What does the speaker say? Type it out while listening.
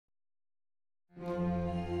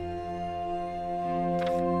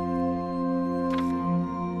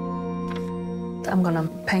I'm gonna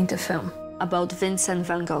paint a film about Vincent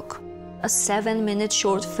van Gogh. A 7-minute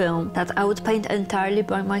short film that I would paint entirely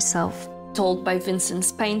by myself, told by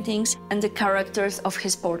Vincent's paintings and the characters of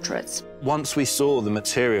his portraits. Once we saw the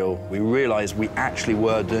material, we realized we actually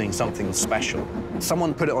were doing something special.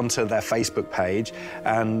 Someone put it onto their Facebook page,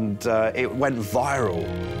 and it went viral.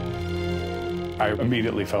 I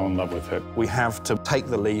immediately fell in love with it. We have to take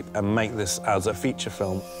the leap and make this as a feature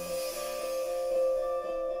film.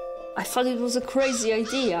 I thought it was a crazy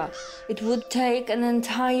idea. It would take an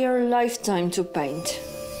entire lifetime to paint.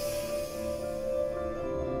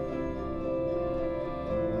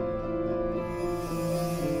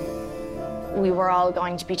 We were all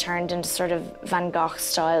going to be turned into sort of Van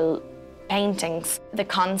Gogh-style paintings. The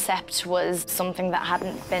concept was something that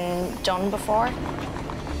hadn't been done before.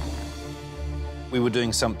 We were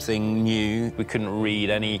doing something new. We couldn't read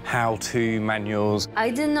any how-to manuals. I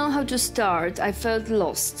didn't know how to start. I felt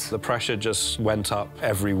lost. The pressure just went up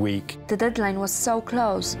every week. The deadline was so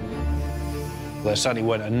close. There certainly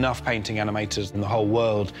weren't enough painting animators in the whole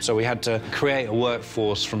world, so we had to create a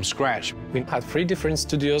workforce from scratch. We had 3 different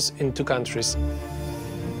studios in 2 countries.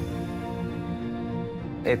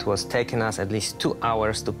 It was taking us at least 2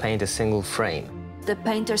 hours to paint a single frame. The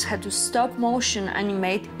painters had to stop motion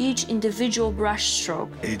animate each individual brush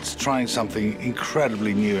stroke. It's trying something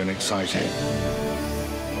incredibly new and exciting.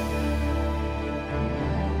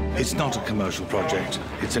 It's not a commercial project.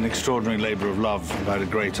 It's an extraordinary labour of love about a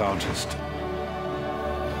great artist.